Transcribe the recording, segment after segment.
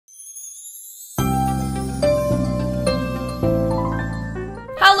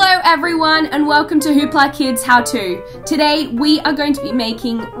Hello everyone and welcome to HooplaKidz How To. Today we are going to be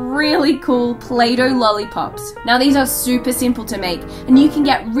making really cool play-doh lollipops. Now these are super simple to make and you can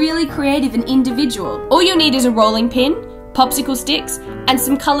get really creative and individual. All you'll need is a rolling pin, popsicle sticks and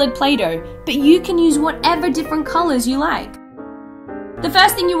some coloured play-doh, but you can use whatever different colours you like. The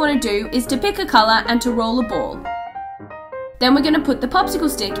first thing you want to do is to pick a colour and to roll a ball. Then we're going to put the popsicle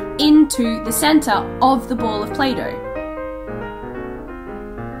stick into the centre of the ball of play-doh.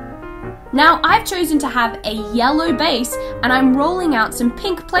 Now I've chosen to have a yellow base and I'm rolling out some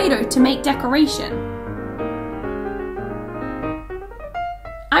pink play-doh to make decoration.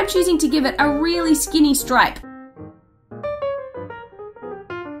 I'm choosing to give it a really skinny stripe.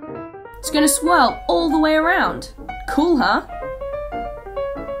 It's going to swirl all the way around. Cool, huh?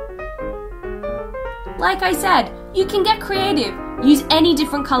 Like I said, you can get creative. Use any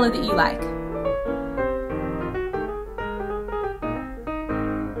different colour that you like.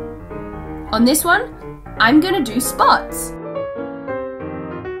 On this one, I'm going to do spots.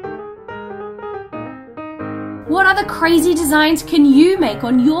 What other crazy designs can you make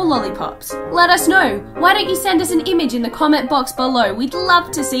on your lollipops? Let us know. Why don't you send us an image in the comment box below? We'd love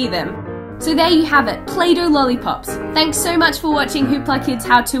to see them. So there you have it, Play-Doh lollipops. Thanks so much for watching HooplaKidz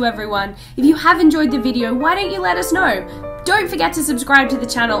How To, everyone. If you have enjoyed the video, why don't you let us know? Don't forget to subscribe to the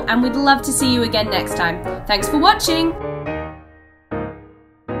channel and we'd love to see you again next time. Thanks for watching.